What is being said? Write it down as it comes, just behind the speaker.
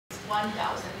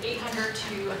1,800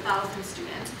 to 1,000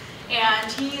 students.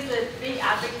 And he's a big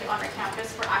advocate on our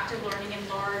campus for active learning in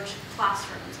large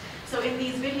classrooms. So in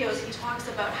these videos, he talks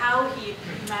about how he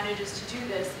manages to do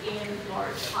this in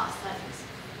large class settings.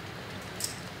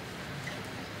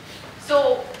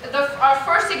 So our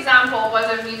first example was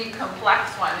a really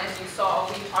complex one, as you saw.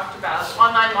 We talked about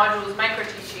online modules,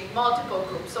 micro-teaching, multiple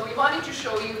groups. So we wanted to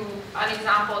show you an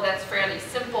example that's fairly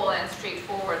simple and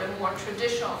straightforward, a more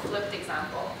traditional flipped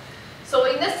example. So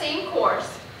in the same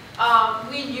course,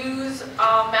 we use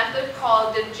a method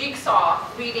called the jigsaw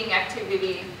reading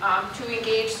activity to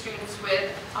engage students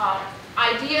with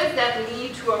ideas that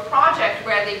lead to a project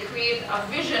where they create a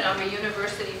vision of a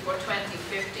university for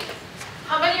 2050.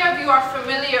 How many of you are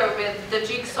familiar with the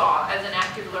jigsaw as an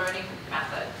active learning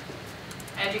method?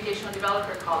 Educational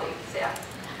developer colleagues, yeah.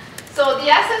 So the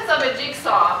essence of a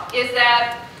jigsaw is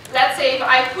that, let's say if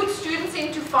I put students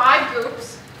into 5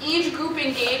 groups, each group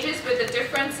engages with a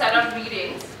different set of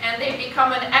readings and they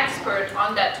become an expert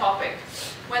on that topic.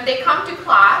 When they come to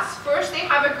class, first they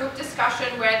have a group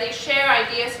discussion where they share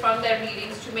ideas from their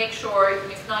readings to make sure,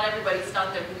 if not everybody's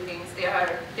done their readings, they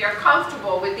are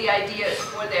comfortable with the ideas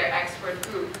for their expert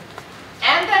group.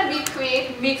 And then we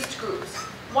create mixed groups.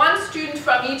 One student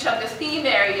from each of the theme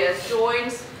areas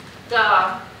joins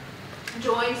the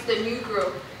new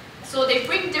group. So they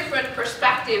bring different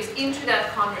perspectives into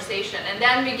that conversation, and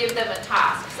then we give them a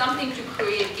task, something to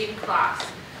create in class.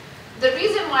 The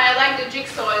reason why I like the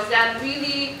jigsaw is that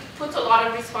really puts a lot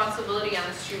of responsibility on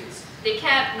the students. They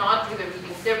can't not do the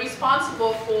readings. They're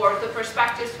responsible for the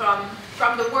perspectives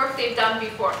from the work they've done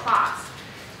before class.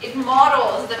 It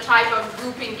models the type of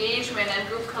group engagement and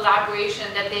group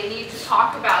collaboration that they need to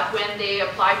talk about when they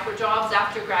apply for jobs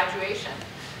after graduation.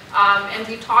 And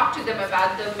we talk to them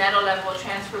about the meta-level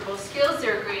transferable skills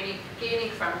they're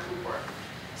gaining from group work.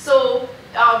 So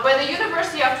by the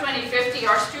University of 2050,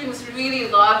 our students really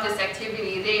love this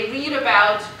activity. They read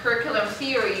about curriculum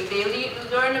theory. They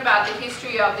learn about the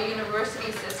history of the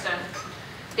university system.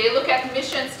 They look at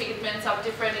mission statements of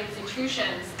different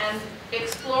institutions and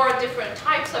explore different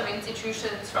types of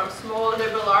institutions, from small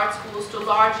liberal arts schools to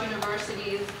large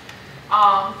universities,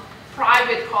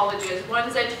 private colleges,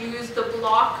 ones that use the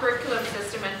block curriculum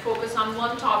system and focus on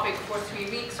one topic for 3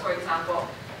 weeks, for example.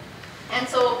 And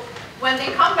so when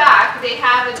they come back, they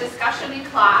have a discussion in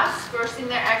class, first in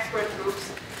their expert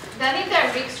groups, then in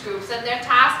their mixed groups, and their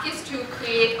task is to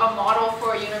create a model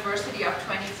for a university of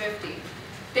 2050.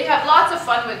 They have lots of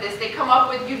fun with this. They come up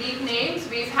with unique names.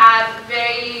 We've had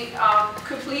very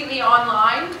completely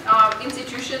online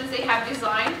institutions they have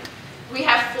designed. We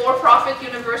have for-profit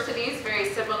universities, very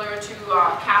similar to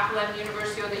Kaplan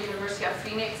University or the University of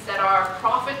Phoenix, that are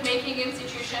profit-making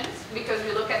institutions because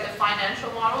we look at the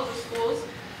financial models of schools.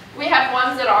 We have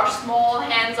ones that are small,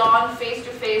 hands-on,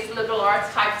 face-to-face liberal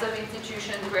arts types of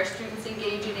institutions where students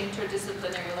engage in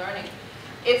interdisciplinary learning.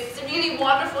 It's really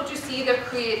wonderful to see the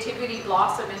creativity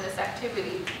blossom in this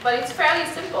activity, but it's fairly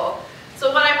simple.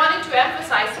 So what I wanted to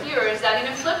emphasize here is that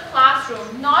in a flipped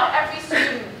classroom, not every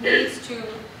student needs to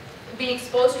be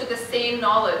exposed to the same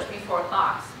knowledge before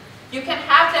class. You can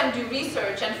have them do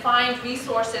research and find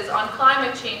resources on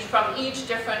climate change from each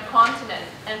different continent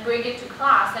and bring it to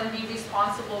class and be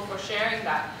responsible for sharing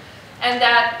that. And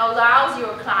that allows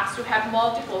your class to have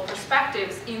multiple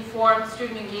perspectives, inform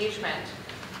student engagement.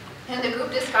 And the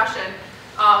group discussion,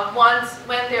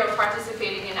 when they're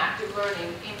participating in active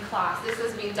learning in class. This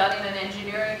has been done in an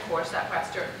engineering course at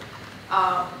Western,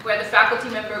 where the faculty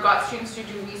member got students to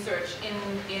do research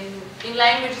in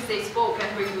languages they spoke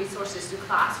and bring resources to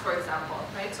class, for example,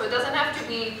 right? So it doesn't have to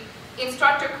be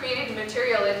instructor-created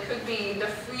material. It could be the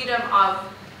freedom of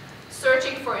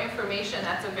searching for information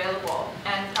that's available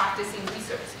and practicing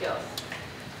research skills.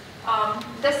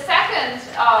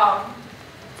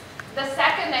 The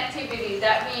second activity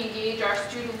that we engage our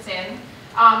students in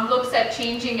looks at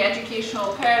changing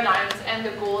educational paradigms and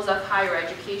the goals of higher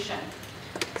education.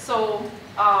 So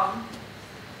I'm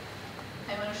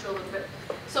going to show a little bit.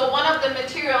 So one of the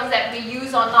materials that we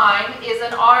use online is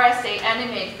an RSA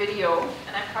animate video,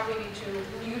 and I probably need to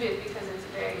mute it because it's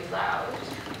very loud.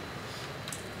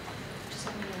 Just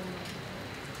let me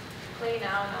play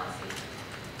now and I'll see.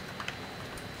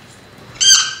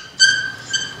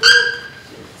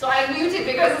 So I muted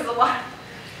because it's a lot.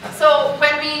 So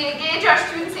when we engage our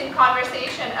students in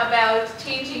conversation about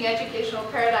changing educational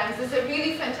paradigms, this is a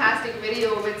really fantastic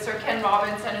video with Sir Ken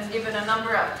Robinson, who's given a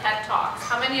number of TED Talks.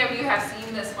 How many of you have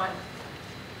seen this one?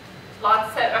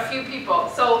 A few people.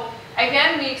 So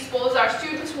again, we expose our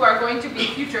students who are going to be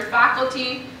future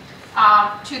faculty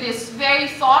to this very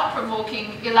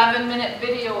thought-provoking 11-minute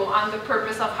video on the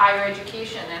purpose of higher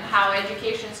education and how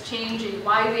education is changing,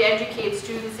 why we educate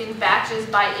students in batches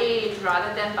by age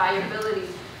rather than by ability.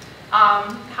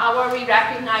 How are we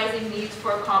recognizing needs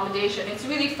for accommodation? It's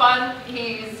really fun.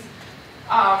 He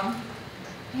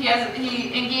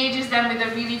engages them with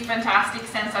a really fantastic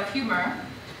sense of humor.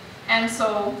 And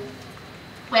so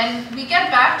when we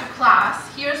get back to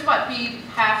class, here's what we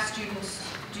have students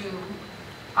do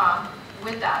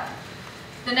with that.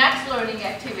 The next learning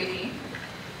activity,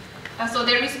 so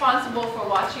they're responsible for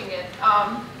watching it.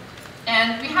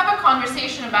 And we have a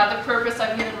conversation about the purpose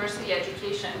of university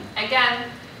education. Again,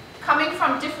 coming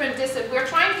from different disciplines, we're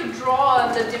trying to draw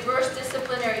on the diverse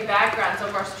disciplinary backgrounds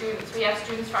of our students. We have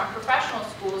students from professional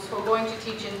schools who are going to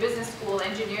teach in business school,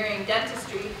 engineering,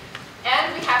 dentistry,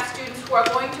 and we have students who are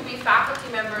going to be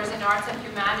faculty members in arts and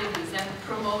humanities and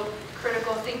promote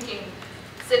critical thinking,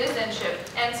 citizenship.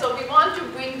 And so we want to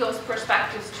bring those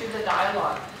perspectives to the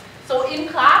dialogue. So in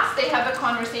class, they have a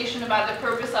conversation about the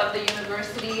purpose of the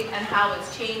university and how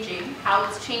it's changing, how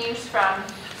it's changed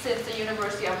since the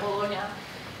University of Bologna.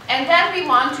 And then we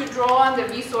want to draw on the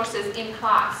resources in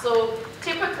class. So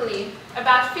typically,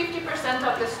 about 50%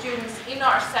 of the students in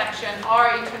our section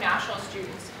are international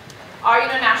students. Our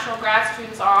international grad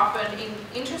students are often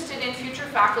interested in future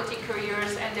faculty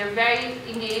careers, and they're very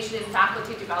engaged in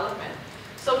faculty development.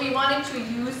 So we wanted to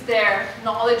use their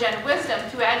knowledge and wisdom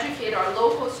to educate our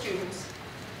local students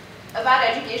about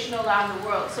education around the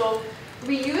world. So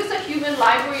we use a human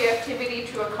library activity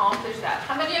to accomplish that.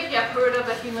 How many of you have heard of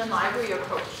the human library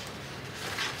approach?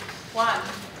 One.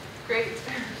 Great.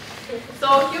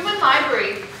 So human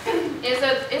library is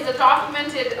a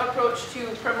documented approach to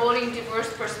promoting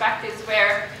diverse perspectives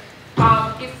where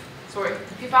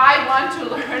if I want to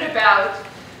learn about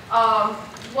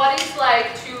what it's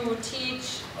like to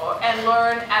teach and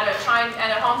learn at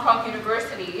a Hong Kong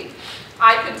university,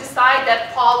 I could decide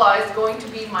that Paula is going to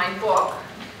be my book.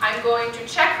 I'm going to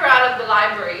check her out of the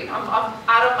library,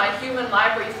 out of my human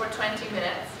library for 20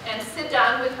 minutes and sit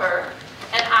down with her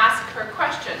and ask her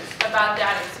questions about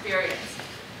that experience.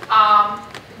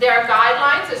 There are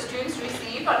guidelines that students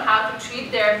receive on how to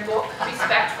treat their book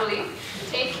respectfully,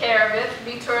 take care of it,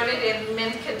 return it in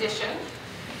mint condition.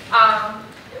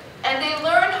 And they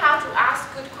learn how to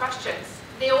ask good questions.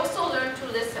 They also learn to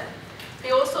listen.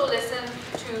 They also listen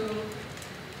to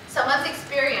someone's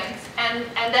experience, and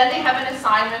then they have an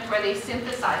assignment where they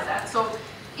synthesize that. So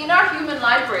in our human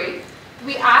library,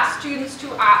 we ask students to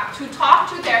talk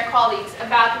to their colleagues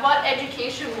about what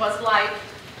education was like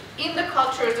in the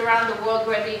cultures around the world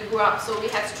where they grew up. So we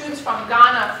had students from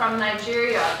Ghana, from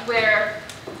Nigeria, where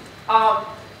a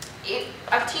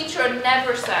teacher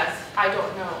never says, I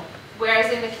don't know.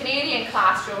 Whereas in the Canadian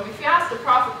classroom, if you ask the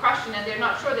prof a question and they're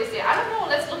not sure, they say, I don't know,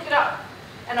 let's look it up.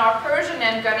 And our Persian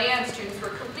and Ghanaian students were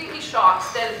completely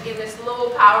shocked that in this low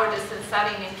power distance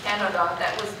setting in Canada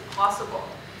that was possible.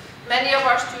 Many of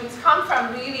our students come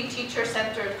from really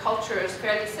teacher-centered cultures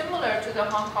fairly similar to the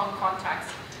Hong Kong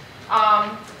context,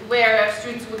 where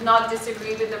students would not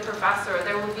disagree with the professor.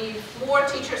 There would be more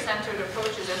teacher-centered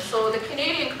approaches. And so the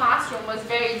Canadian classroom was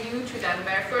very new to them.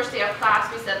 Where first day of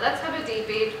class we said, let's have a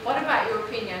debate. What about your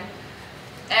opinion?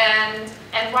 And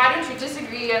why don't you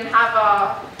disagree and have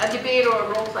a debate or a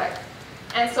role play?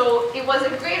 And so it was a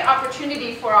great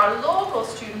opportunity for our local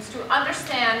students to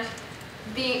understand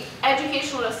the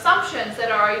educational assumptions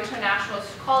that our international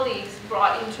colleagues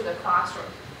brought into the classroom.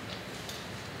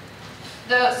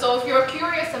 So if you're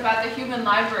curious about the human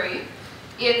library,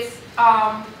 there's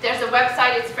a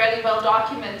website, it's fairly well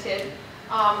documented.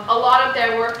 A lot of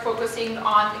their work focusing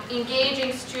on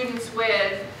engaging students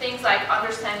with things like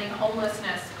understanding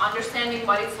homelessness, understanding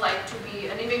what it's like to be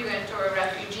an immigrant or a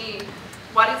refugee,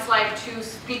 what it's like to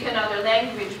speak another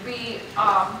language, be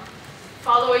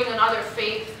following another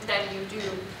faith than you do,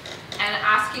 and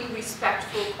asking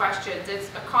respectful questions. It's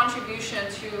a contribution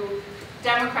to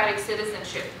democratic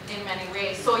citizenship in many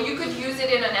ways. So you could use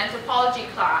it in an anthropology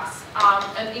class,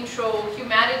 an intro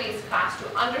humanities class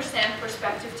to understand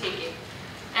perspective taking.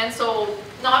 And so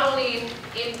not only,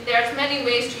 there's many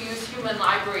ways to use human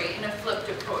library in a flipped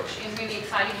approach in really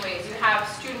exciting ways. You have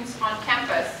students on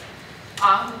campus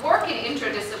who work in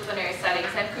interdisciplinary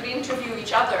settings and could interview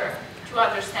each other to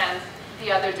understand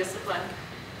the other discipline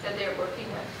that they're working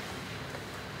with.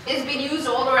 It's been used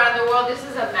all around the world. This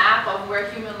is a map of where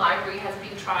human library has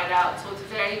been tried out, so it's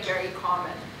very, very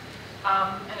common.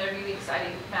 And a really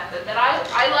exciting method that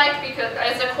I like because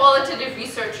as a qualitative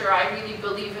researcher, I really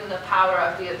believe in the power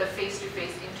of the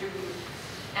face-to-face interview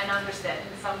and understanding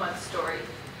someone's story.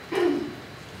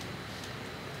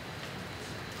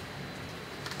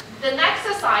 The next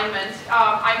assignment,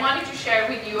 I wanted to share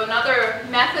with you another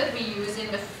method we use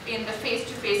in the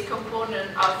face-to-face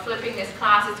component of flipping this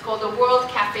class. It's called the World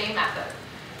Cafe method.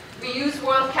 We use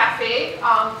World Cafe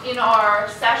in our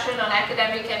session on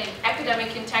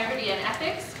academic integrity and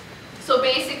ethics. So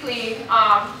basically,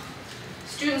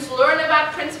 students learn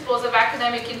about principles of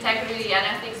academic integrity and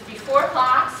ethics before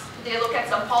class. They look at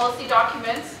some policy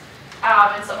documents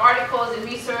and some articles and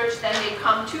research. Then they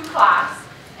come to class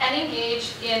and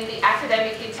engage in the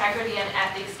Academic Integrity and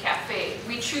Ethics Cafe.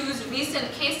 We choose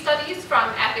recent case studies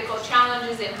from ethical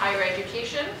challenges in higher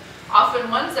education, often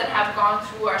ones that have gone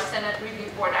through our Senate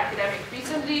Review Board academic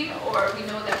recently, or we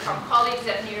know them from colleagues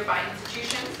at nearby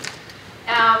institutions.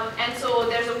 And so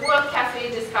there's a World Cafe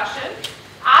discussion,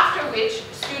 after which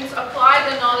students apply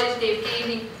the knowledge they've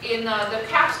gained in the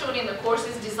capstone in the course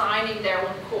is designing their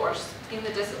own course in the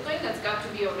discipline. That's got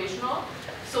to be original.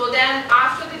 So then,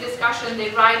 after the discussion, they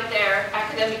write their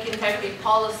academic integrity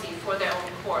policy for their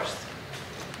own course.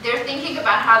 They're thinking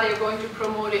about how they're going to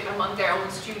promote it among their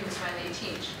own students when they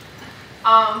teach.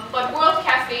 But World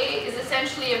Cafe is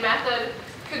essentially a method,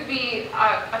 could be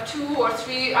a 2 or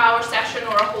 3 hour session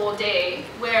or a whole day,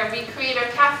 where we create a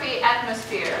cafe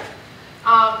atmosphere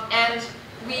and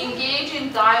we engage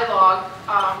in dialogue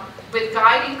with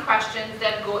guiding questions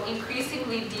that go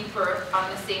increasingly deeper on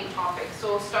the same topic. So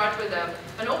we'll start with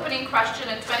an opening question,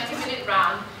 a 20-minute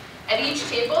round. At each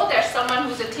table, there's someone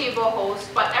who's a table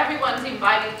host, but everyone's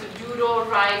invited to doodle,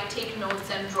 write, take notes,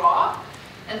 and draw,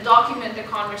 and document the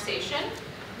conversation.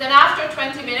 Then after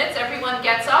 20 minutes, everyone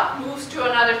gets up, moves to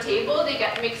another table, they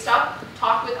get mixed up,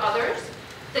 talk with others.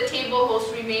 The table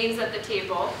host remains at the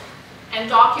table and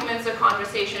documents the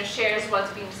conversation, shares what's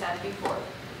been said before.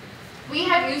 We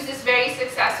have used this very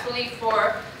successfully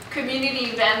for community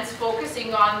events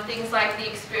focusing on things like the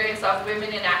experience of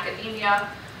women in academia,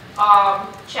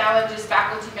 challenges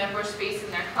faculty members face in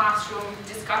their classroom,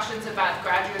 discussions about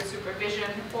graduate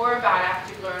supervision, or about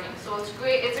active learning. So it's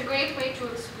great. It's a great way to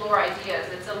explore ideas.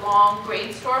 It's a long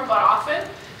brainstorm, but often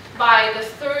by the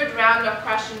third round of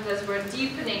questions, as we're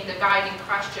deepening the guiding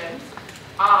questions,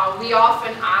 we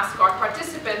often ask our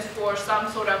participants for some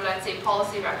sort of, let's say,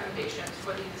 policy recommendations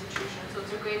for the institution. So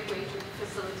it's a great way to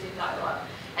facilitate dialogue.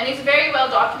 And it's very well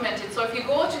documented. So if you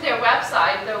go to their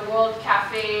website,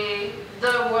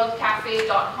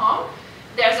 theworldcafe.com,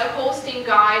 there's a hosting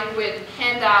guide with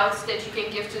handouts that you can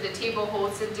give to the table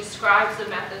hosts that describes the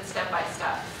method step by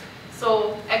step.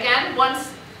 So again,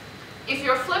 if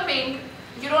you're flipping,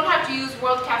 you don't have to use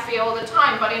World Cafe all the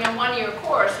time, but in a one-year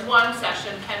course, one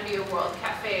session can be a World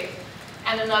Cafe,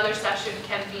 and another session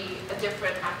can be a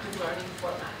different active learning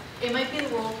format. It might be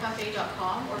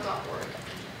theworldcafe.com or .org.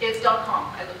 It's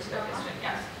 .com. I looked it up yesterday.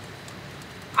 Yes.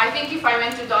 I think if I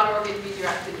went to .org, it'd be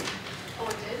directed me. Oh,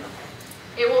 it did? Okay.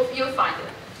 You'll find it.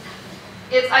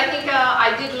 I think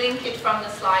I did link it from the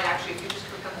slide. Actually, if you just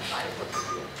click on the slide, it will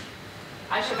take you.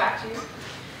 Aisha, back to you.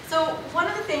 So one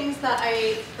of the things that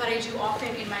I do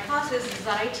often in my classes is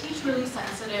that I teach really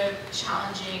sensitive,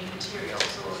 challenging material,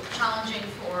 so challenging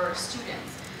for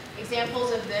students.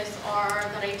 Examples of this are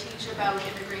that I teach about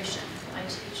immigration, I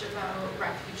teach about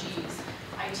refugees,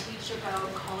 I teach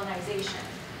about colonization.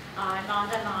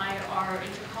 Nanda and I are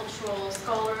intercultural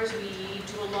scholars. We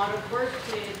do a lot of work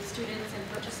with students and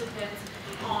participants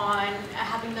on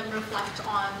having them reflect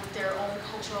on their own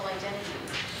cultural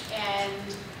identities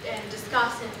and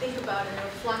discuss and think about and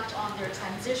reflect on their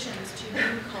transitions to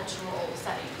new cultural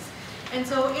settings. And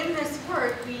so in this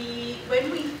work, when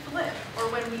we flip or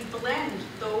when we blend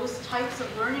those types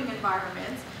of learning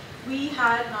environments,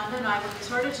 Nanda and I, when we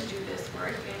started to do this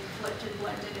work in flipped and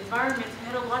blended environments, we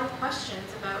had a lot of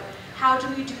questions about how do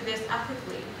we do this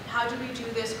ethically? How do we do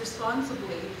this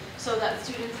responsibly so that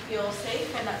students feel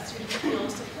safe and that students feel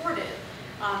supported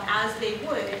as they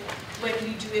would when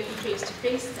we do it in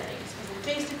face-to-face settings? Because in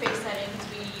face-to-face settings,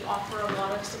 we offer a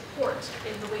lot of support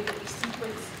in the way that we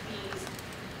sequence these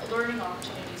learning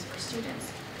opportunities for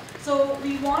students. So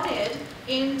we wanted,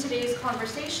 in today's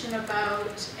conversation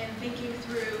about and thinking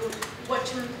through what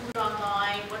to include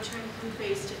online, what to include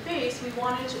face-to-face, we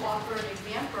wanted to offer an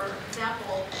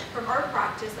example from our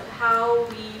practice of how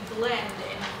we blend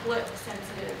and flip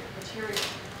sensitive material.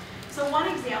 So one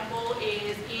example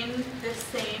is in this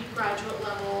same graduate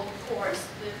level course,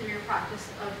 the Theory of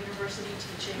Practice of University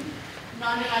Teaching.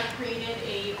 Nanda and I created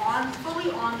a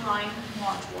fully online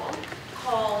module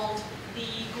called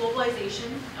the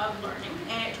Globalization of Learning,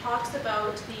 and it talks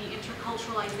about the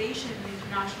interculturalization and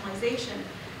internationalization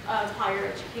of higher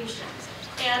education.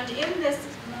 And in this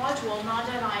module,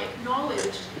 Nanda and I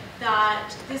acknowledged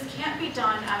that this can't be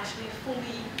done actually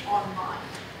fully online.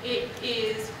 it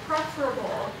is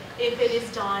preferable if it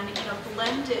is done in a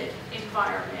blended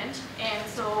environment. And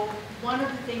so one of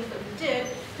the things that we did,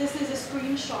 this is a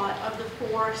screenshot of the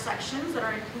 4 sections that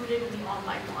are included in the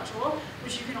online module,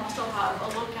 which you can also have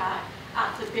a look at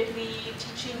the bit.ly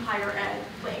Teaching Higher Ed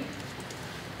link.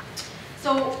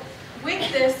 So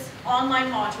with this online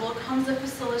module comes a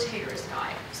facilitator's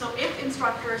guide. So if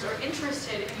instructors are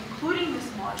interested in including this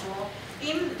module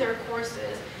in their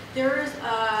courses, there is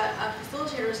a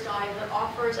facilitator's guide that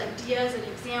offers ideas and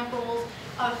examples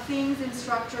of things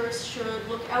instructors should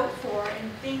look out for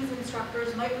and things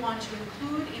instructors might want to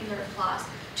include in their class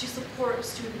to support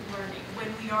student learning when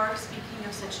we are speaking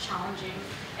of such challenging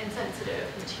and sensitive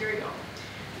material.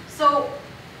 So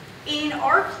in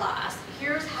our class,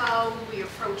 here's how we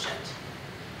approach it.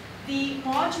 The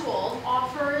module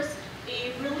offers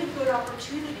a really good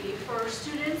opportunity for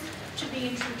students to be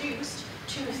introduced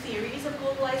to theories of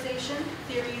globalization,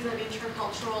 theories of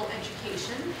intercultural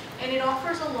education, and it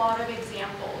offers a lot of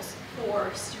examples for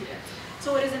students.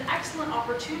 So it is an excellent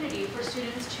opportunity for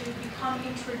students to become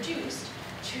introduced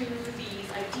to these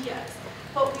ideas.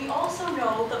 But we also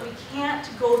know that we can't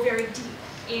go very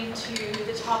deep into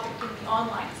the topic in the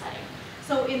online setting.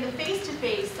 So in the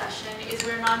face-to-face session is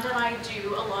where Nanda and I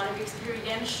do a lot of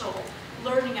experiential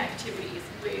learning activities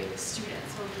with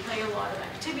students. So we play a lot of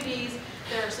activities,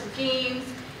 there are some games,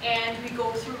 and we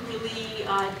go through really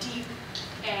deep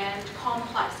and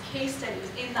complex case studies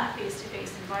in that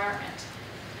face-to-face environment.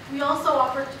 We also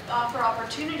offer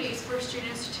opportunities for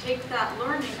students to take that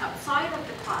learning outside of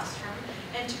the classroom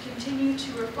and to continue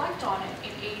to reflect on it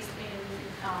in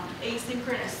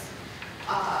asynchronous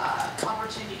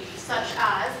opportunities, such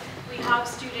as we have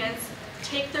students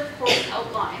take their course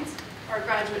outlines, our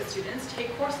graduate students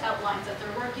take course outlines that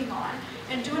they're working on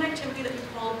and do an activity that we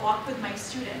call Walk with My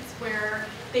Students, where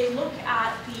they look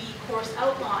at the course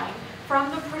outline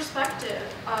from the perspective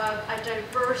of a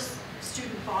diverse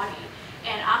student body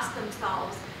and ask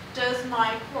themselves, does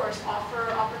my course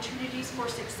offer opportunities for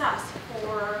success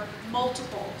for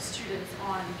multiple students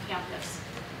on campus?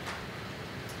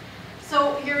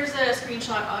 So here's a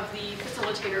screenshot of the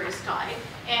facilitator's guide.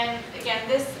 And again,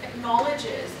 this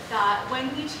acknowledges that when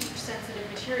we teach sensitive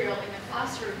material in the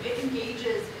classroom, it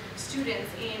engages students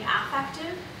in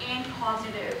affective and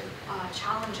cognitive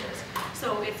challenges.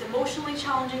 So it's emotionally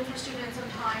challenging for students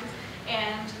sometimes,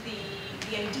 and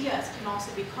the ideas can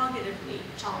also be cognitively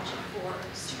challenging for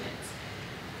students.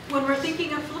 When we're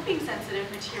thinking of flipping sensitive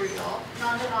material,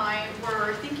 Nanda and I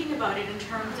were thinking about it in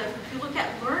terms of, if you look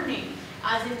at learning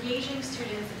as engaging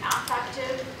students in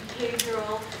affective,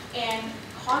 behavioral, and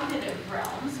cognitive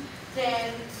realms,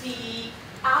 then the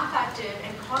affective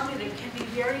and cognitive can be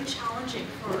very challenging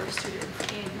for students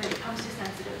when it comes to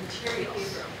sensitive material.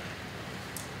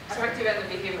 Affective and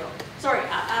the behavioral. Sorry,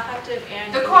 affective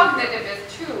and... The cognitive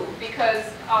is too, because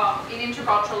in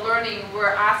intercultural learning,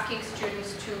 we're asking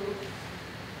students to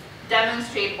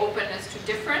demonstrate openness to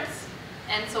difference.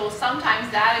 And so sometimes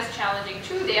that is challenging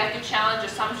too. They have to challenge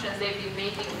assumptions they've been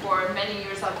making for many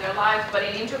years of their lives. But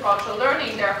in intercultural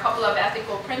learning, there are a couple of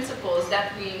ethical principles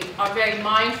that we are very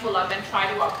mindful of and try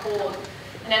to uphold.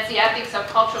 And that's the ethics of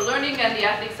cultural learning and the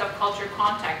ethics of culture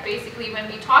contact. Basically,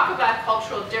 when we talk about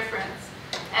cultural difference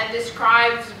and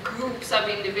describes groups of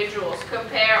individuals,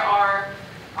 compare our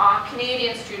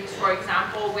Canadian students, for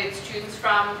example, with students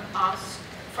from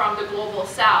the global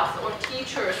south or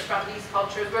teachers from these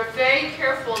cultures, we're very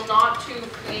careful not to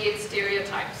create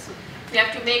stereotypes. We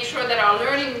have to make sure that our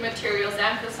learning materials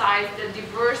emphasize the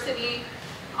diversity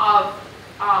of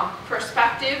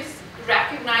perspectives,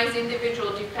 recognize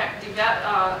individual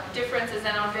differences,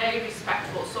 and are very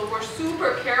respectful. So we're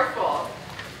super careful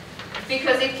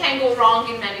because it can go wrong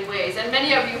in many ways. And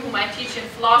many of you who might teach in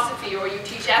philosophy, or you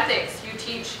teach ethics, you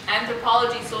teach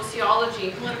anthropology,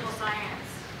 sociology, political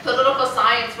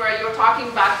science, where you're talking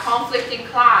about conflict in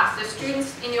class. The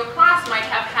students in your class might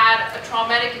have had a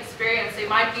traumatic experience. They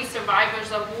might be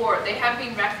survivors of war. They have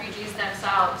been refugees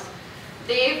themselves.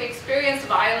 They've experienced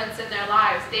violence in their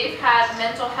lives. They've had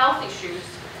mental health issues.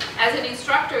 As an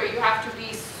instructor, you have to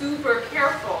be super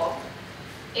careful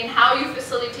in how you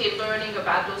facilitate learning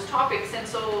about those topics. And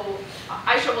so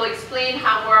Aisha will explain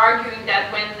how we're arguing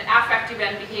that when affective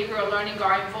and behavioral learning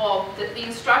are involved, that the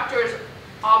instructor's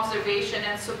observation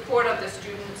and support of the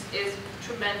students is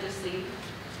tremendously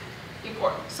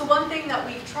important. So one thing that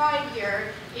we've tried here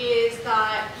is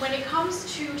that when it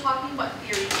comes to talking about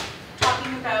theory,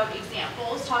 talking about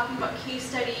examples, talking about case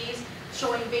studies,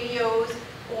 showing videos,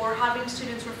 or having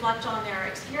students reflect on their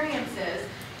experiences,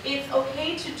 it's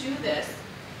okay to do this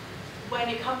when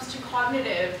it comes to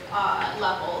cognitive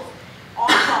levels,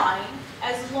 online,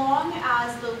 as long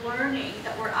as the learning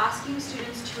that we're asking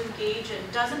students to engage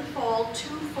in doesn't fall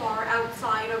too far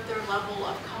outside of their level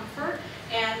of comfort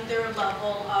and their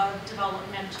level of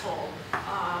developmental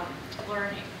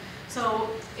learning. So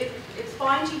it's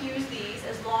fine to use these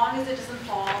as long as it doesn't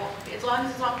fall, as long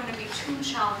as it's not going to be too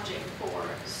challenging for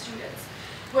students.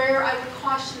 Where I would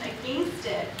caution against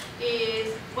it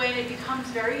is when it becomes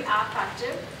very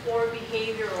affective or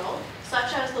behavioral,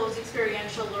 such as those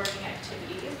experiential learning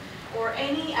activities, or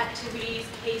any activities,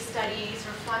 case studies,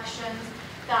 reflections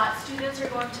that students are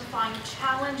going to find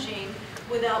challenging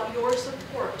without your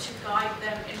support to guide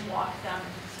them and walk them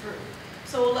through.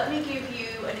 So let me give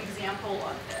you an example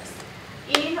of this.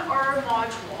 In our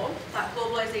module, that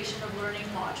Globalization of Learning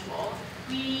module,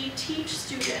 we teach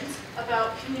students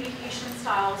about communication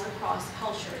styles across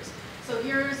cultures. So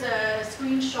here's a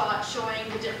screenshot showing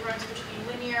the difference between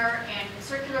linear and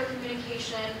circular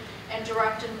communication and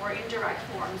direct and more indirect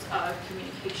forms of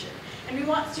communication. And we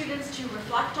want students to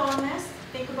reflect on this,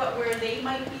 think about where they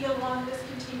might be along this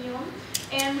continuum,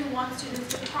 and we want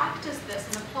students to practice this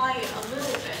and apply it a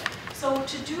little bit. So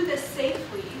to do this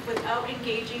safely without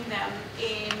engaging them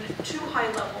in too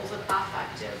high levels of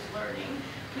affective learning,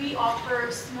 we offer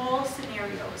small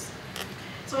scenarios.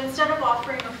 So instead of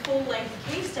offering a full-length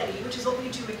case study, which is what we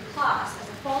do in class as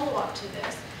a follow-up to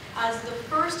this, as the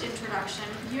first introduction,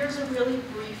 here's a really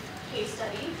brief case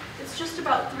study. It's just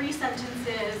about 3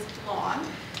 sentences long.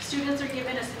 Students are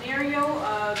given a scenario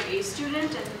of a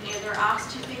student and they're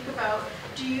asked to think about,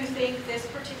 do you think this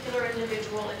particular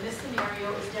individual in this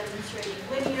scenario is demonstrating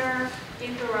linear,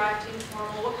 indirect,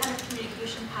 informal? What kind of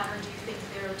communication pattern do you think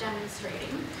they're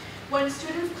demonstrating? When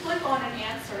students click on an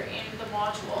answer in the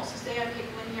module, so say I pick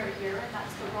linear here and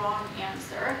that's the wrong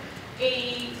answer,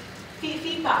 a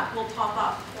feedback will pop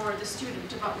up for the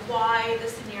student about why the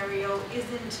scenario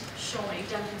isn't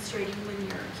demonstrating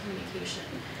linear communication.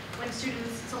 When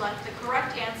students select the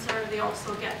correct answer, they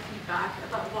also get feedback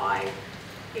about why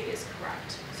it is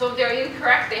correct. So if they're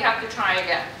incorrect, they have to try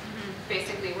again.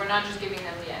 Basically, we're not just giving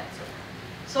them the answer.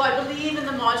 So I believe in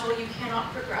the module you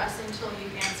cannot progress until you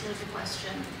answer the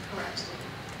question correctly.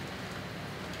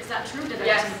 Is that true? Did I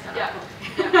just make that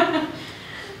up?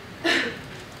 Yeah.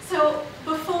 So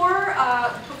before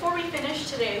we finish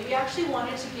today, we actually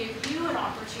wanted to give you an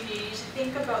opportunity to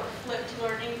think about flipped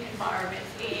learning environments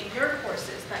in your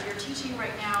courses that you're teaching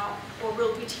right now or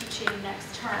will be teaching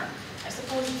next term. I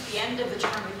suppose it's the end of the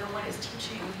term and no one is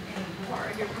teaching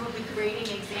anymore. You're probably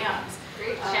grading exams.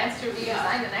 Great chance to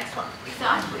redesign the next one.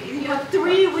 Exactly. You have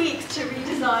 3 weeks to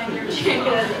redesign your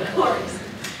January course.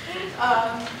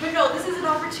 But no, this is an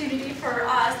opportunity for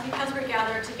us, because we're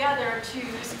gathered together,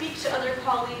 to speak to other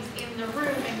colleagues in the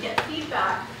room and get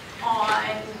feedback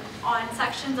on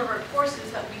sections of our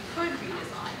courses that we could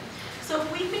redesign. So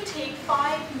if we could take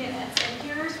 5 minutes, and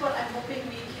here's what I'm hoping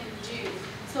we can do.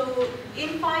 So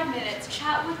in 5 minutes,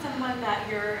 chat with someone that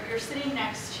you're sitting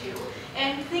next to,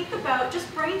 and think about,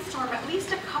 just brainstorm at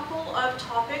least a couple of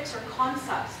topics or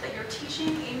concepts that you're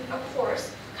teaching in a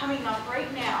course coming up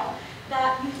right now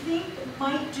that you think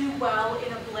might do well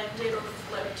in a blended or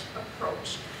flipped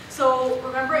approach. So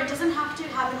remember, it doesn't have to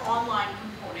have an online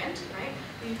component, right?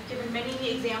 We've given many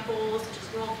examples, such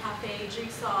as World Cafe,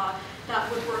 Jigsaw, that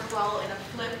would work well in a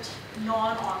flipped,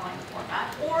 non-online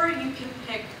format, or you can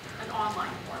pick an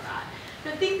online format.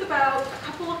 But think about a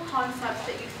couple of concepts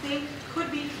that you think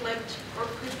could be flipped or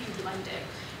could be blended,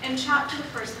 and chat to the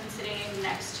person sitting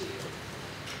next to you.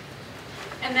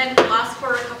 And then we'll ask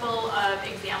for a couple of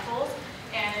examples,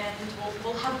 and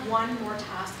we'll have one more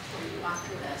task for you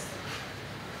after this.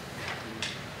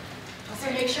 So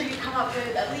make sure you come up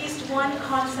with at least one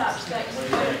concept that you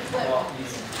could flip.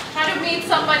 Try to meet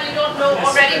someone you don't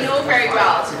already know very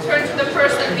well. So turn to the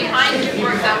person behind you,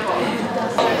 for example.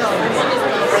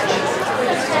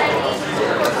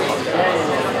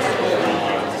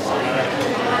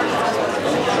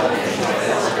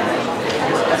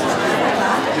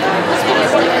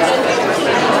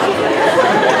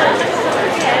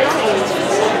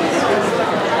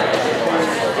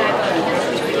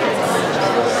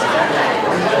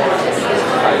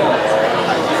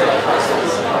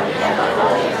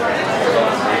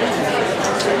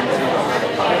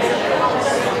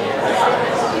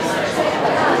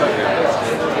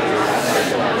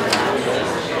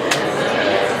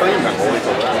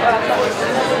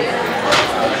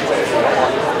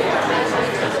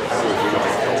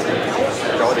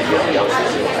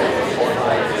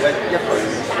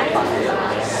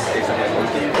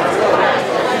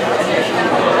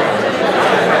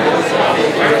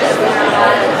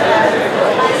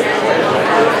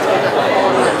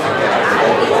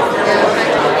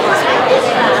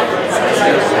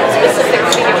 Specific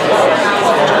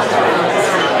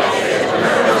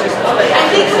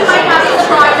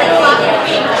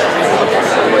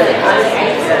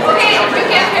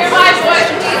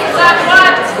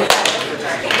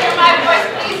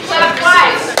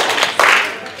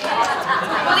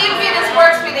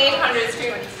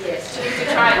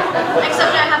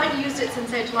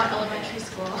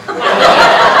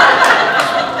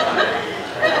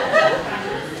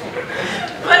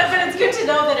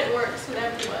know that it works with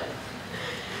everyone.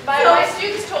 My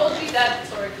students told me that,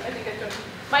 sorry, I think I told you.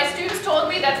 My students told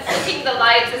me that flicking the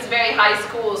lights is very high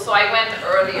school, so I went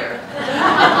earlier.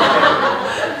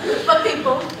 But they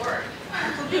both work,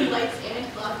 flipping lights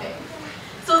and clapping.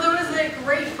 So there was a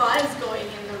great buzz going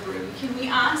in the room. Can we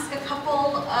ask a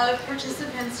couple of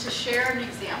participants to share an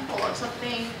example of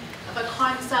something, of a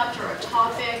concept or a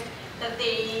topic that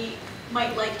they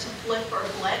might like to flip or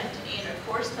blend in a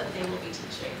course that they will be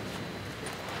teaching?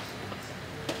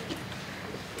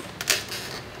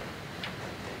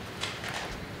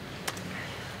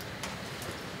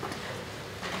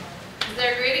 Is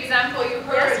there a great example you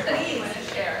heard Yes, that you please. want to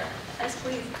share? Yes,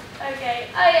 please. Okay.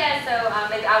 Oh yeah. So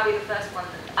maybe I'll be the first one.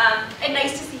 And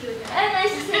nice to see you again. Nice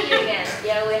to see you again.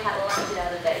 Yeah, we had lunch the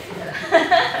other day together.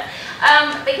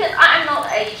 Because I'm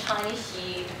not a Chinese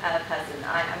person.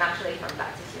 I'm actually from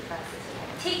Baptist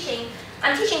University.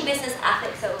 I'm teaching business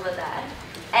ethics over there.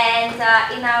 And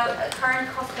in our current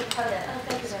course component, oh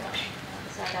thank you very much.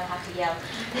 So I don't have to yell.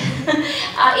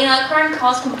 In our current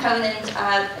course component,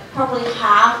 probably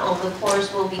half of the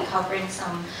course will be covering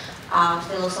some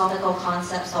philosophical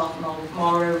concepts of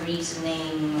moral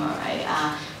reasoning,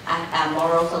 right?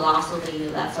 Moral philosophy,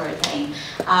 that sort of thing.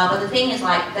 But the thing is,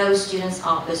 like, those students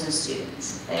are business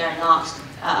students. They are not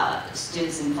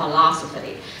students in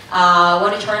philosophy.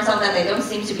 What it turns out that they don't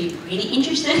seem to be really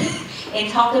interested in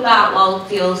talking about, well,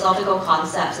 philosophical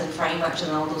concepts and frameworks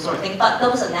and all those sort of things, but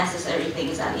those are necessary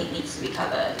things that needs to be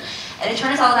covered. And it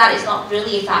turns out that it's not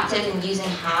really effective in using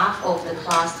half of the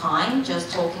class time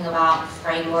just talking about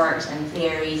frameworks and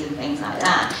theories and things like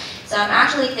that. So I'm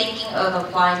actually thinking of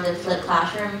applying the flipped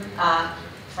classroom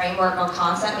framework or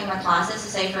concept in my classes to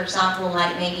say, for example,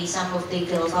 like maybe some of the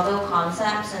philosophical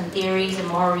concepts and theories and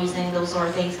moral reasoning, those sort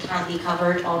of things can be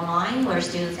covered online where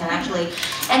students can actually,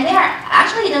 and there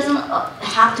actually doesn't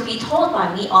have to be taught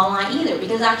by me online either,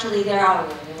 because actually there are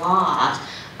a lot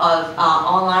of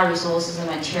online resources and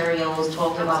materials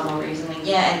talking about moral reasoning,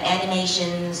 yeah, and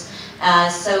animations,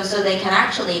 so they can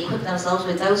actually equip themselves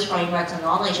with those frameworks and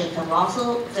knowledge and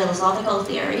philosophical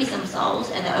theories themselves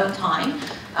at their own time,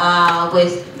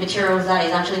 with materials that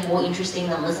is actually more interesting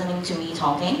than listening to me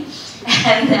talking.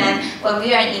 And then when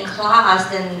we are in class,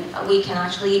 then we can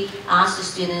actually ask the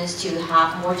students to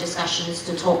have more discussions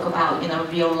to talk about, you know,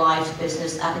 real life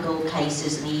business ethical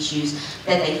cases and issues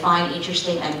that they find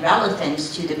interesting and relevant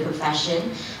to the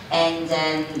profession. And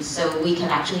then so we can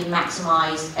actually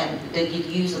maximize the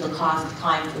use of the class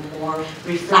time for more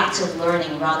reflective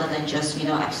learning rather than just, you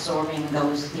know, absorbing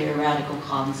those theoretical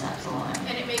concepts alone.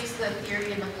 And it makes the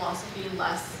theory and the philosophy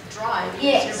less dry because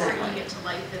Yeah, you're exactly. bringing it to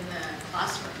life in the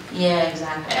classroom. Yeah,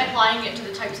 exactly. And applying it to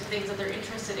the types of things that they're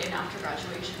interested in after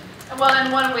graduation. Well,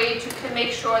 and one way to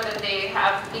make sure that they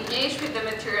have engaged with the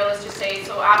material is to say,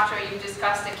 so after you've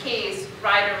discussed a case,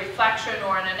 write a reflection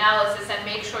or an analysis and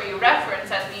make sure you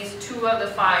reference at least 2 of the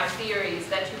 5 theories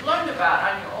that you've learned about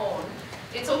on your own.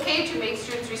 It's okay to make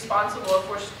students responsible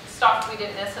for stuff we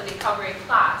didn't necessarily cover in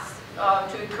class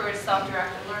to encourage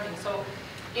self-directed learning. So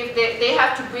if they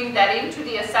have to bring that into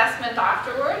the assessment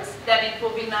afterwards, then it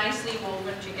will be nicely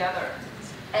woven together.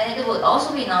 And it would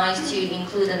also be nice to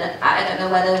include, I don't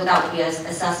know whether that would be an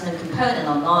assessment component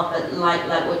or not, but like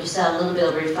what you said, a little bit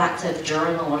of reflective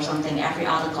journal or something every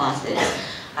other class is.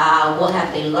 What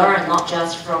have they learned, not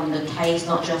just from the case,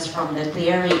 not just from the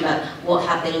theory, but what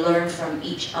have they learned from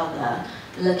each other,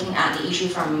 looking at the issue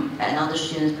from another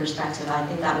student's perspective. I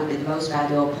think that would be the most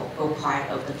valuable part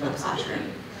of the flipped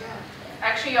classroom.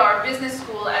 Actually, our business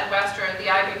school at Western, the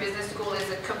IB Business School, is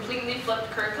a completely flipped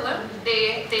curriculum.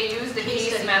 They use the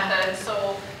case method,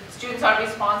 so students are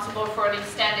responsible for an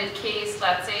extended case,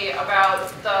 let's say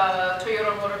about the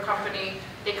Toyota Motor Company.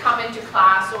 They come into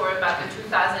class, or about the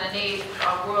 2008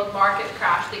 world market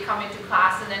crash, they come into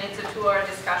class and then it's a 2-hour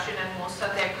discussion and most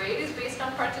of their grade is based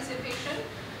on participation.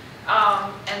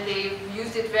 And they've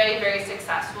used it very, very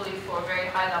successfully for very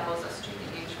high levels of student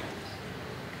engagement.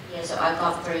 Yeah, so I've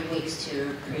got 3 weeks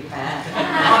to prepare.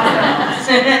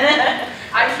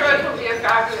 I'm sure it will be a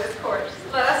fabulous course.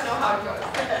 Let us know how it goes.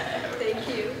 Thank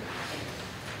you.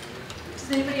 Does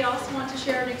anybody else want to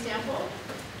share an example?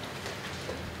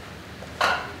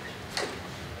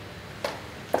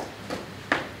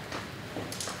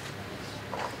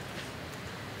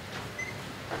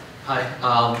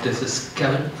 Hi, this is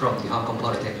Kevin from the Hong Kong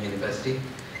Polytechnic University.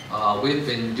 We've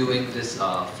been doing this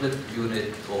flip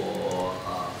unit for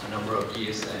a number of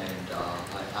years, and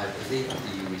I believe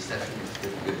the reception is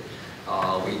pretty good.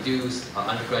 We do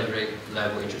undergraduate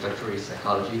level introductory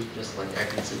psychology, just like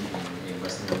Atkinson in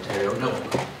Western Ontario. No,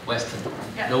 Western.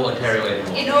 Yeah. No Ontario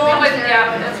anymore.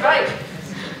 Yeah, that's right.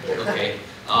 Okay.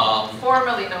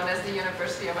 Formerly known as the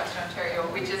University of Western Ontario,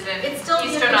 which is in It's still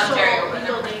Eastern the Ontario.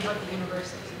 official legal name of the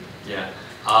university. Yeah.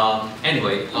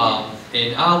 Anyway,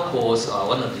 in our course,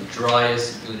 one of the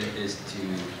driest unit is to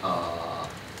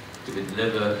be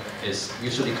delivered is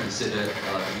usually considered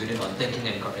the unit on thinking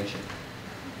and cognition.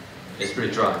 It's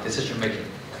pretty dry. Decision making,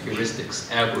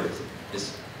 heuristics, algorithm.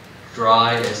 It's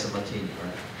dry as a martini,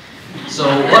 right? So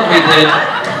what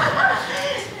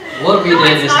we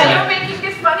did is that you're making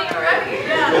this funny already.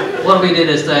 Yeah. what we did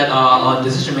is that on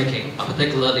decision making,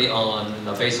 particularly on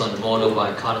based on the model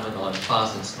by Kahneman on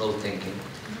fast and slow thinking,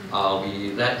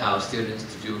 we let our students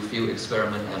to do a few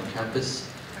experiments on campus.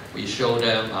 We show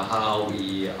them how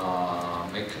we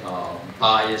make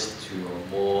bias to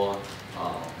more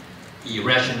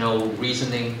irrational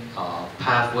reasoning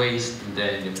pathways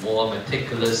than the more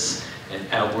meticulous and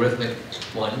algorithmic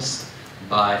ones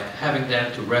by having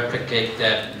them to replicate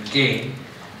that game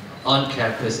on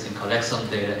campus and collect some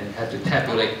data and have to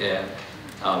tabulate their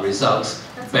results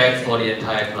back for the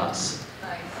entire class.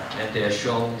 And they are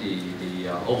shown the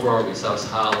overall results,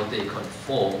 how they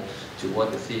conform to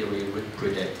what the theory would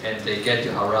predict, and they get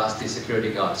to harass the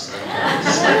security guards on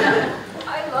campus.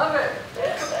 I love it.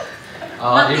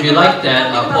 If you like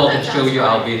that, Paul can show you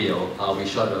our video. We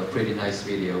shot a pretty nice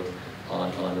video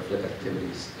on the flip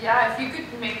activities. Yeah, if you could,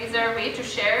 maybe is there a way to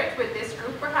share it with this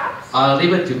group perhaps? I'll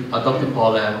leave it to Dr.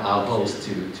 Paul and our host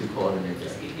to coordinate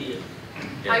that.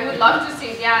 I would love to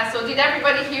see, yeah. So did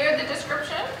everybody hear the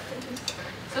description?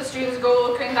 So students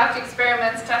go conduct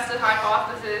experiments, test a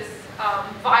hypothesis,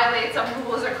 violate some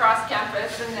rules across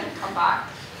campus, and then come back.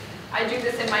 I do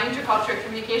this in my intercultural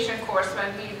communication course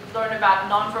when we learn about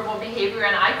nonverbal behavior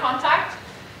and eye contact.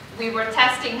 We were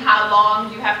testing how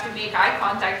long you have to make eye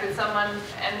contact with someone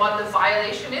and what the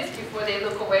violation is before they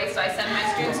look away. So I sent my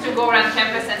students to go around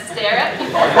campus and stare at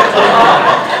people for too long.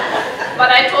 But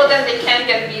I told them they can't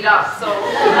get beat up. So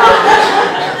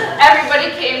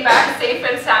everybody came back safe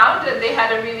and sound, and they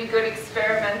had a really good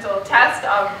experimental test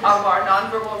of our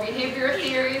nonverbal behavior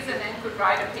theories, and then could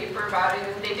write a paper about it.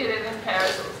 And they did it in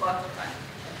pairs, so it was lots of fun.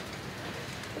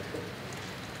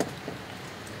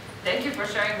 Thank you for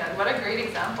sharing that. What a great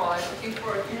example. I'm looking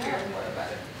forward to hearing more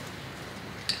about it.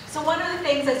 So one of the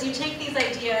things, as you take these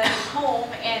ideas home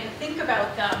and think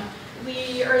about them,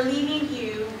 we are leaving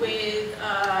you with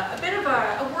a bit of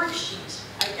a worksheet,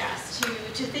 I guess,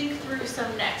 to think through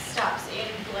some next steps in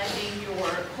blending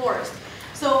your course.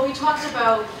 So we talked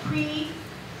about the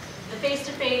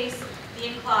face-to-face, the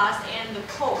in-class, and the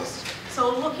post. So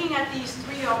looking at these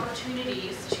three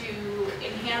opportunities to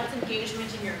enhance engagement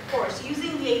in your course,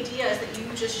 using the ideas that you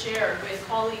just shared with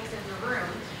colleagues in the room,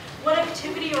 what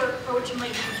activity or approach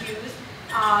might you use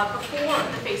before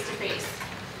the face-to-face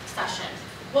session?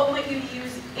 What might you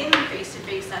use in the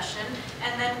face-to-face session?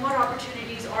 And then what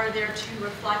opportunities are there to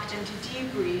reflect and to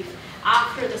debrief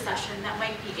after the session that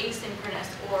might be asynchronous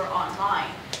or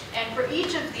online? And for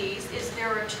each of these, is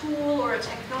there a tool or a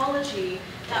technology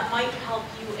that might help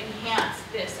you enhance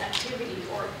this activity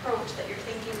or approach that you're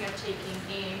thinking of taking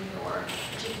in your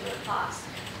particular class?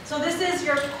 So this is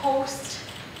your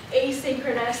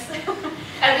post-asynchronous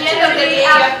At the end of the day,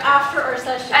 after our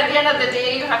session. At the end of the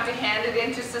day, you have to hand it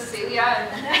in to Cecilia. And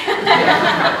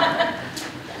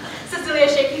Cecilia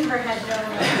shaking her head no.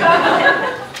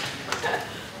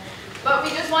 But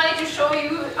we just wanted to show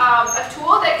you a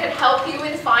tool that can help you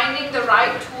in finding the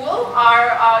right tool.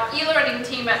 Our e-learning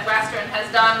team at Western has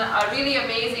done a really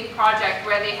amazing project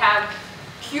where they have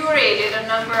curated a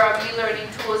number of e-learning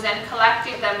tools and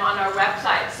collected them on our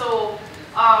website. So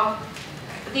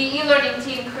the e-learning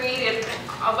team created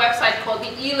a website called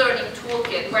the e-learning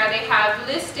toolkit, where they have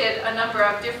listed a number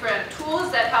of different tools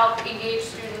that help engage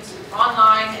students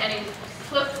online and in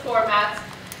flipped formats.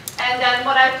 And then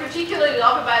what I particularly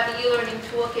love about the e-learning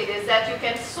toolkit is that you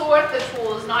can sort the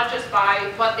tools not just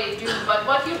by what they do, but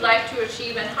what you'd like to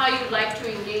achieve and how you'd like to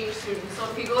engage students. So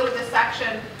if you go to the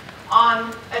section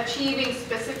on achieving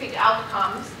specific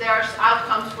outcomes, there are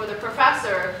outcomes for the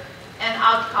professor and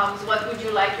outcomes, what would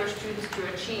you like your students to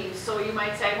achieve? So you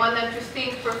might say, I want them to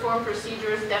think, perform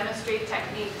procedures, demonstrate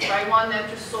techniques, or I want them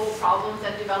to solve problems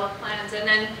and develop plans. And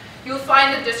then you'll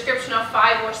find a description of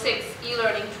 5 or 6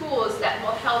 e-learning tools that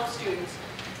will help students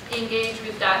engage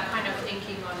with that kind of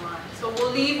thinking online. So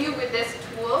we'll leave you with this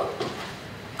tool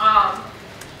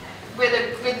with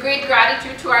great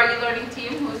gratitude to our e-learning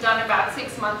team, who's done about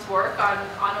 6 months work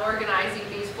on organizing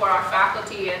these for our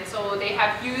faculty. And so they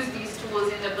have used these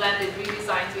tools in the blended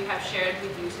redesigns we have shared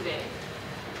with you today.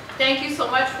 Thank you so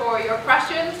much for your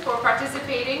questions, for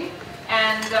participating.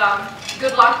 And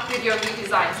good luck with your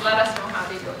redesigns. Let us know how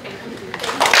they go. Thank you.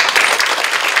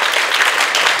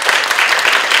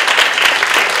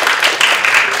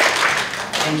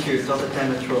 thank you, Dr.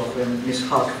 DIMITROV and Ms.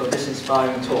 HAQUE, for this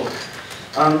inspiring talk.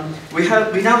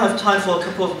 We now have time for a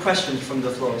couple of questions from the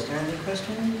floor. Is there any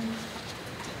questions?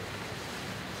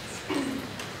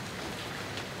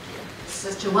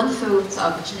 Such a wonderful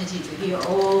opportunity to hear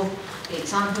all the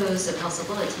examples and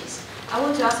possibilities. I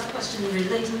want to ask a question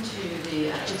relating to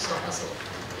the jigsaw puzzle,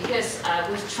 because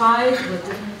we've tried with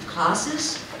different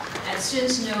classes, and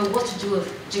students know what to do with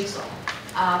jigsaw.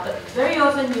 But very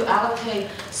often you allocate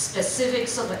specific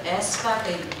sort of aspect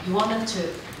that you want them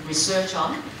to research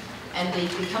on, and they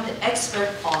become the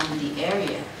expert on the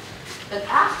area. But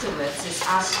afterwards, it's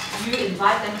as you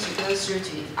invite them to go through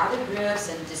to other groups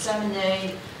and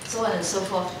disseminate, so on and so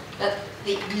forth, but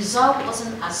the result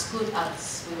wasn't as good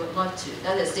as we would like to.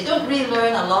 That is, they don't really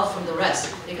learn a lot from the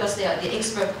rest because they are the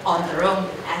expert on their own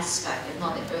aspect and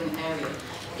not their own area.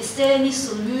 Is there any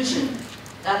solution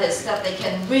that is that they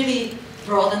can really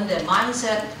broaden their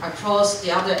mindset across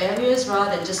the other areas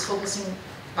rather than just focusing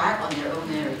back on their own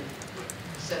area?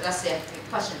 So that's the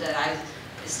question that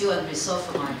is still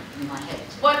unresolved in my head.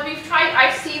 What we've tried,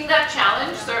 I've seen that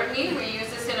challenge, certainly. We use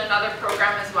this in another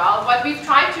program as well. What we've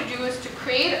tried to do is to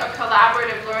create a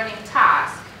collaborative learning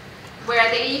task where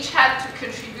they each had to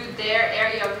contribute their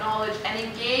area of knowledge and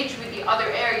engage with the other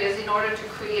areas in order to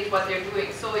create what they're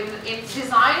doing. So in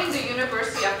designing the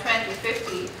University of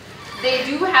 2050, they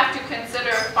do have to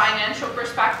consider financial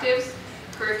perspectives,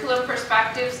 curriculum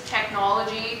perspectives,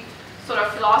 technology, sort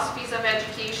of philosophies of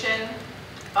education,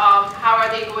 how are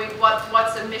they going,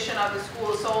 what's the mission of the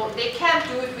school. So they can't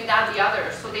do it without the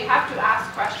others. So they have to ask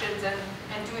questions and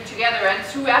do it together. And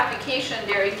through application,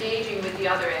 they're engaging with the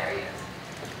other areas.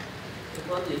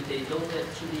 What if they don't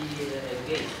actually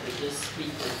engage? They just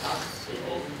speak the tasks and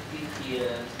then give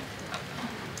the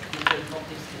different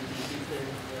topics to the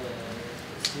different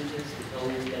students who know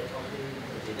that topic,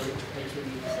 but they don't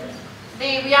actually listen.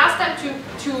 We ask them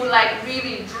to like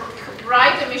really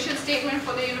write a mission statement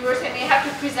for the university, and they have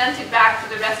to present it back to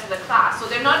the rest of the class. So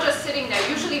they're not just sitting there.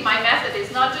 Usually my method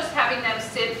is not just having them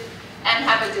sit and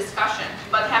have a discussion,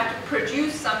 but have to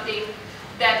produce something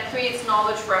that creates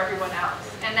knowledge for everyone else.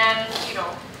 And then, you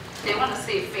know, they want to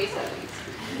save face at least.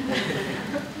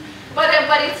 but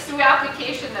it's through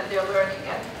application that they're learning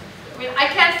it. I mean, I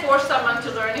can't force someone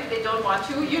to learn if they don't want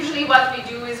to. Usually what we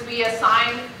do is we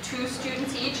assign 2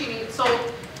 students each. So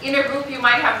in a group you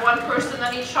might have 1 person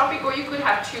on each topic, or you could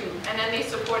have 2, and then they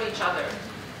support each other.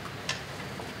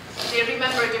 They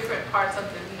remember different parts of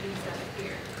the meetings that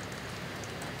appear.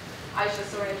 Aisha,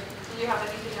 sorry, do you have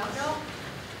anything else? No,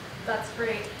 that's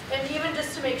great. And even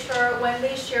just to make sure when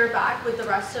they share back with the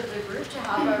rest of the group to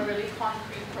have a really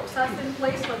concrete process in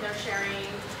place when they're sharing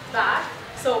back.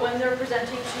 So when they're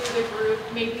presenting to the group,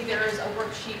 maybe there's a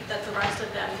worksheet that the rest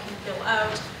of them can fill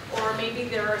out, or maybe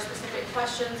there are specific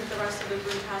questions that the rest of the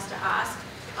group has to ask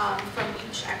from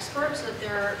each expert, so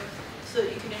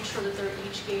that you can ensure that they're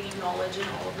each gaining knowledge in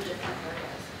all of the different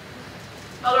areas.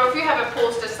 Or if you have a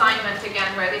post assignment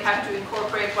again where they have to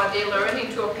incorporate what they learn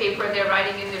into a paper they're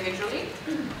writing individually,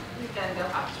 then they'll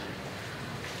have to.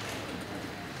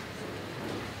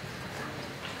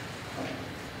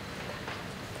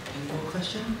 Any more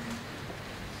questions?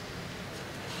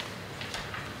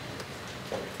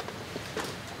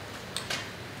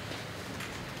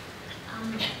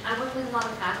 I work with a lot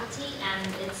of faculty, and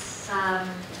it's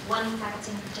one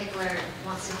faculty in particular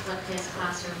wants to flip his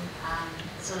classroom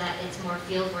so that it's more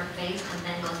fieldwork based and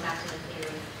then goes back to the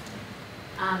theory.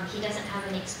 He doesn't have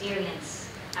any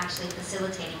experience actually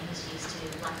facilitating. He's used to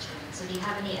lecturing. So do you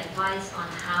have any advice on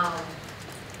how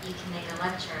you can make a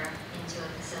lecture into a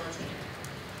facilitator?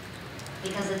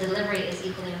 Because the delivery is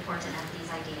equally important as these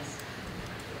ideas.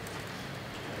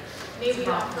 Maybe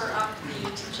offer up the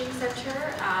teaching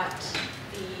center at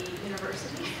the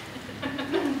university.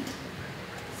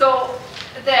 So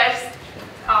there's,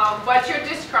 what you're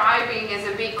describing is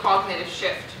a big cognitive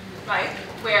shift, right?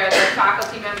 Where the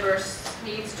faculty members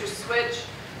needs to switch.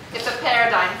 It's a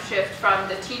paradigm shift from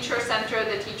the teacher center,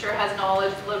 the teacher has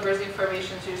knowledge, delivers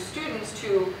information to students,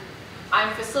 to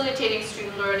I'm facilitating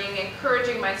student learning,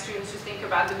 encouraging my students to think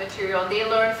about the material. They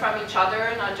learn from each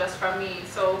other, not just from me.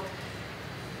 So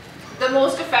the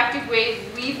most effective way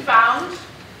we found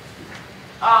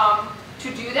to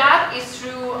do that is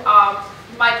through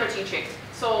micro-teaching.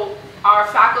 So our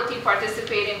faculty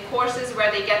participate in courses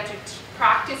where they get to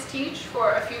practice teach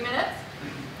for a few minutes,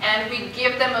 and we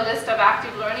give them a list of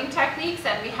active learning techniques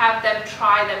and we have them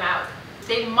try them out.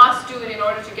 They must do it in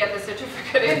order to get the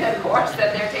certificate in the course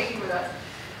that they're taking with us.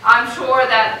 I'm sure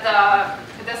that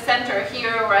the center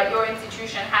here or at your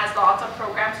institution has lots of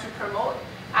programs to promote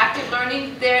active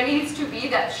learning. There needs to be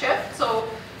that shift. So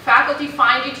faculty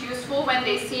find it useful when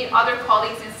they see other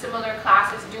colleagues in similar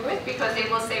classes do it, because they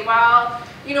will say, well,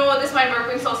 you know, this might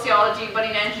work in sociology, but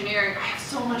in engineering, I have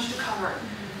so much to cover.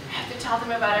 I have to tell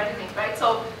them about everything, right?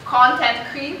 So content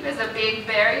creep is a big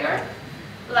barrier.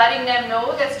 Letting them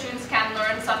know that students can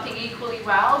learn something equally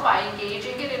well by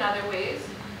engaging it in other ways.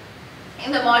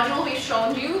 In the module we've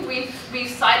shown you, we've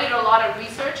cited a lot of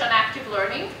research on active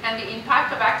learning and the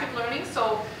impact of active learning.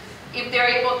 So if they're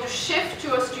able to shift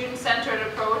to a student-centered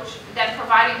approach, then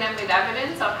providing them with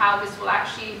evidence of how this will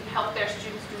actually help their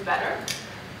students do better.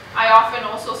 I often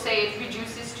also say it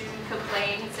reduces student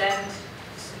complaints and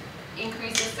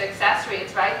increases success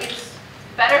rates, right? It's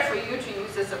better for you to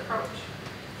use this approach.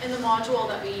 And the module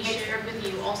that we shared with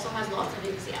you also has lots of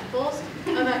examples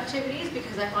of activities,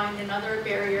 because I find another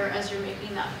barrier as you're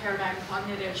making that paradigm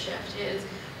cognitive shift is,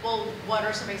 well, what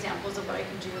are some examples of what I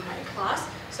can do in my class?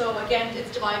 So again,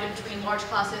 it's divided between large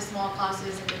classes, small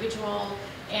classes, individual,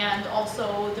 and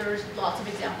also there's lots of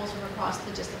examples from across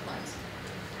the disciplines.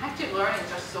 Active learning is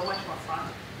just so much more fun.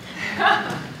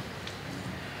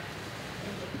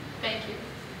 Thank you.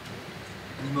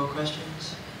 Any more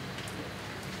questions?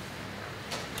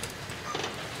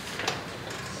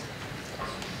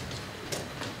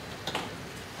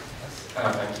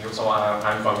 Thank you. So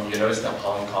I'm from University of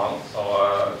Hong Kong,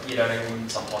 so e-learning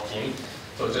support team.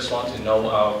 So just want to know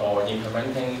for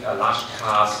implementing a large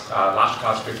class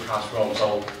flipped classroom.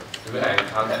 So do you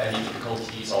encounter any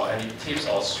difficulties or any tips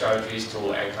or strategies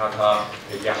to encounter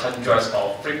maybe hundreds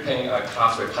of flipping a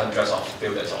class with hundreds of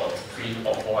students or 300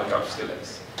 or 400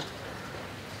 students?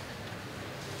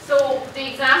 So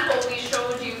the example we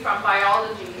showed you from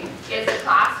biology is a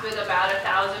class with about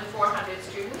 1,400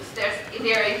 students.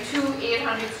 They're in two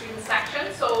 800 student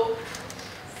sections. So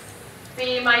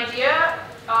same idea,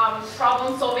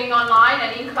 problem solving online,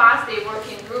 and in class they work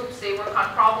in groups, they work on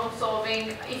problem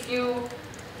solving. If you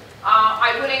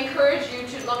I would encourage you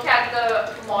to look at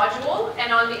the module,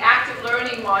 and on the active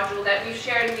learning module that we've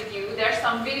shared with you, there's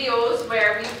some videos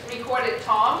where we recorded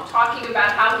Tom talking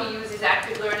about how he uses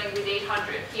active learning with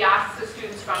 800. He asks the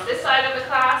students from this side of the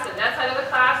class and that side of the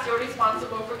class, you're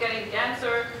responsible for getting the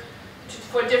answer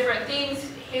for different things.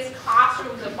 His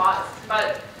classroom's a buzz,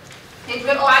 but it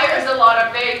requires a lot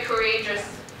of very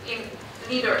courageous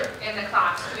leader in the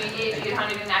class to engage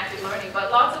 800 in active learning,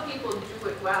 but lots of people do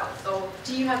it well. So,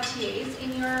 do you have TAs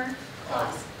in your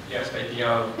class? Yes, maybe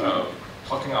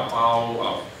talking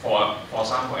about, for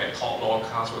example, a top law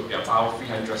class will be about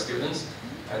 300 students,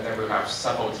 and then we'll have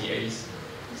several TAs.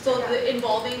 So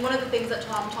involving, one of the things that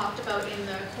Tom talked about in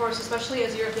the course, especially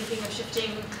as you're thinking of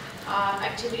shifting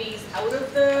activities out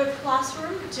of the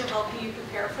classroom to help you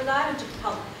prepare for that and to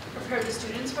help prepare the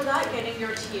students for that, getting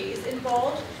your TAs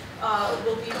involved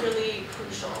will be really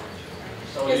crucial.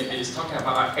 So it's talking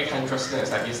about 800 students,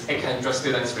 that is 800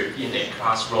 students within a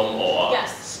classroom, or?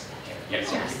 Yes.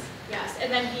 Yes. Yes. Yes.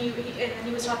 And then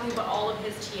he was talking about all of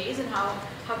his TAs and how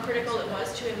critical it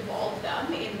was to involve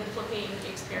them in the flipping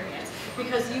experience,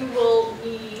 because you will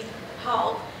need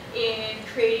help in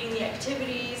creating the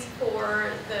activities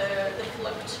for the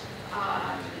flipped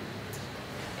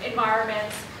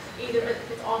environments, either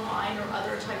if it's online or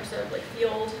other types of like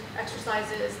field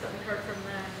exercises that we heard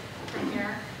from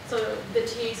here. So the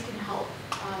TAs can help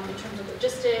in terms of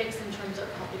logistics, in terms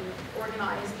of helping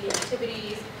organize the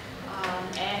activities,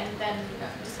 and then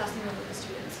discussing them with the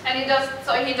students. And he does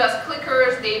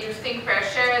clickers, they do think, pair,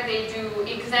 share, they do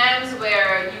exams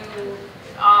where you,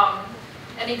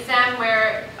 an exam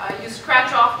where you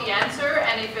scratch off the answer,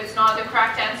 and if it's not the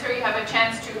correct answer, you have a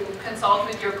chance to consult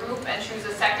with your group and choose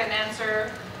a second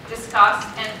answer, discuss,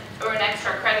 and earn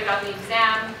extra credit on the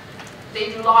exam.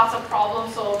 They do lots of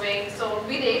problem solving, so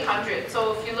with 800.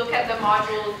 So if you look at the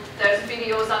module, there's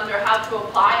videos under how to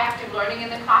apply active learning in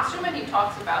the classroom, and he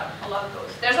talks about a lot of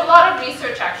those. There's a lot of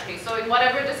research actually, so in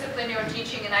whatever discipline you're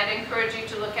teaching, and I'd encourage you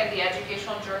to look at the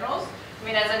educational journals. I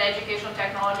mean, as an educational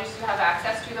technologist, you have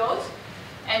access to those,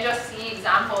 and just see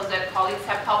examples that colleagues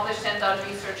have published and done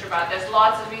research about. There's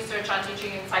lots of research on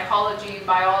teaching in psychology,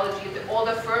 biology, all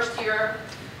the first year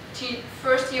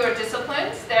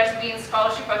disciplines. There's been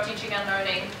scholarship of teaching and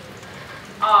learning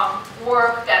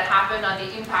work that happened on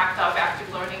the impact of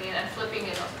active learning and flipping in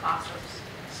those classrooms.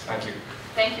 Thank you.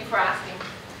 Thank you for asking.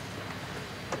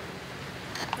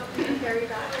 Okay, very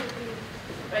bad.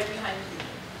 Right behind you.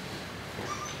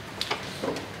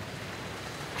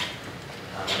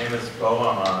 My name is Bo.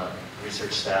 I'm a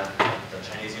research staff at the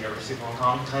Chinese University of Hong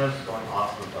Kong. Kind of going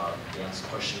off of Dan's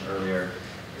question earlier,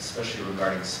 especially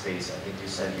regarding space. I think you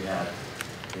said you had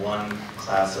one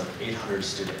class of 800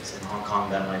 students. In Hong Kong,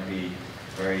 that might be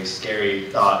a very scary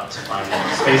thought to find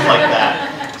a space like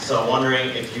that. So wondering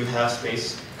if you have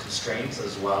space constraints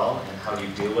as well, and how do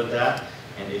you deal with that?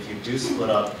 And if you do split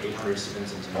up 800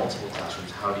 students into multiple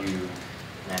classrooms, how do you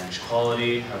manage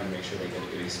quality? How do you make sure they get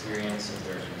a good experience if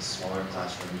they're in smaller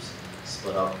classrooms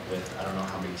split up with, I don't know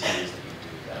how many TAs that you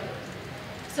do that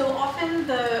with? So often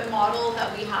the model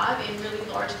that we have in really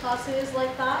large classes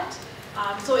like that,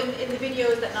 so in the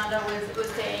videos that Nanda was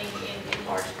saying in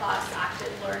large class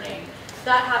active learning,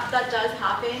 that does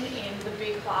happen in the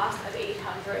big class of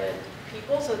 800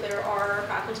 people. So there are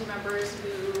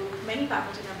many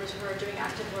faculty members who are doing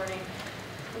active learning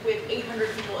with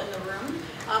 800 people in the room.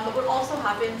 But what also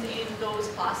happens in those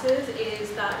classes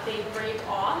is that they break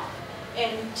off,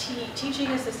 and teaching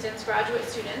assistants, graduate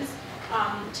students,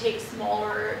 take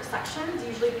smaller sections,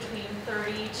 usually between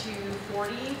 30 to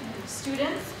 40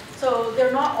 students. So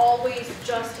they're not always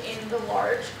just in the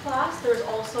large class. There's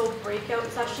also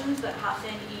breakout sessions that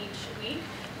happen each week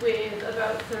with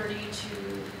about 30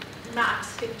 to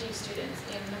max 50 students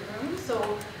in the room.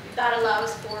 So that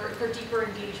allows for deeper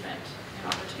engagement and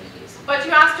opportunities. But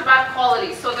you asked about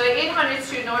quality. So the 800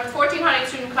 student or 1400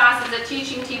 student class is a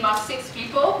teaching team of 6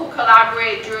 people who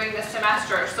collaborate during the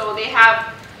semester. So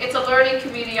it's a learning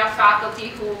community of faculty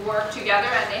who work together,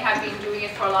 and they have been doing it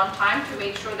for a long time to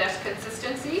make sure there's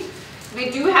consistency.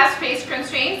 We do have space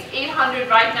constraints. 800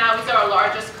 right now is our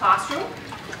largest classroom.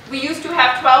 We used to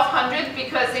have 1200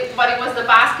 but it was the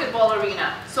basketball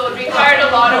arena. So it required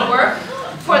a lot of work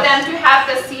for them to have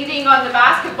the seating on the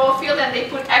basketball field, and they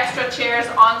put extra chairs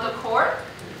on the court.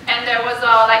 And there was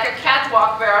like a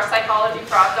catwalk where our psychology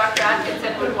prof, Dr.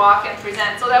 Atkinson, would walk and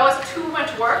present. So that was too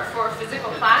much work for a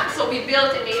physical class. So we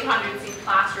built an 800-seat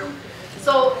classroom.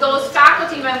 So those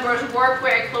faculty members work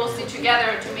very closely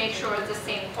together to make sure it's the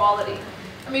same quality.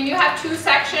 I mean, you have 2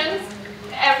 sections.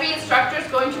 Every instructor is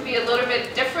going to be a little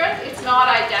bit different. It's not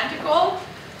identical.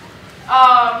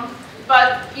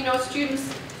 But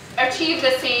students achieve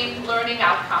the same learning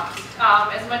outcomes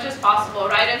as much as possible,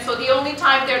 right? And so the only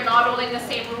time they're not all in the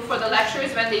same room for the lecture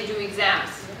is when they do exams,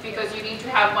 because you need to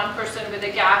have one person with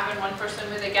a gap and one person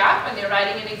with a gap, and they're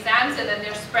writing in exams, and then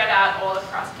they're spread out all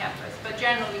across campus. But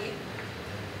generally,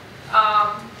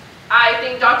 I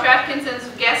think Dr. Atkinson's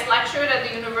guest lectured at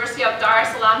the University of Dar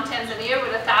es Salaam, Tanzania,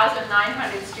 with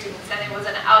 1,900 students, and it was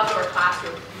an outdoor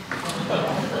classroom.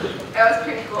 That was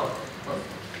pretty cool.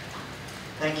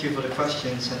 Thank you for the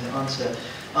questions and the answer.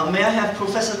 May I have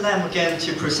Professor Lam again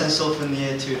to present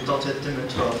souvenir to Dr.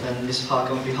 DIMITROV and Ms.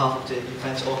 HAQUE on behalf of the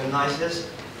event organizers?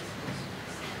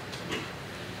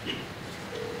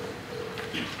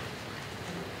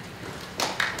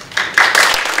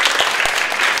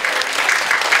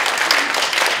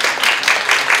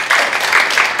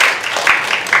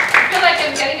 I feel like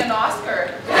I'm getting an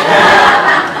Oscar.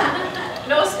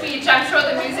 No speech. I'm sure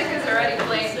the music is already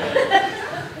playing.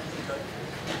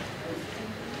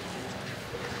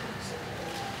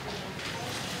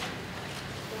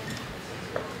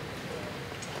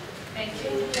 Thank you.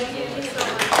 Thank you so much.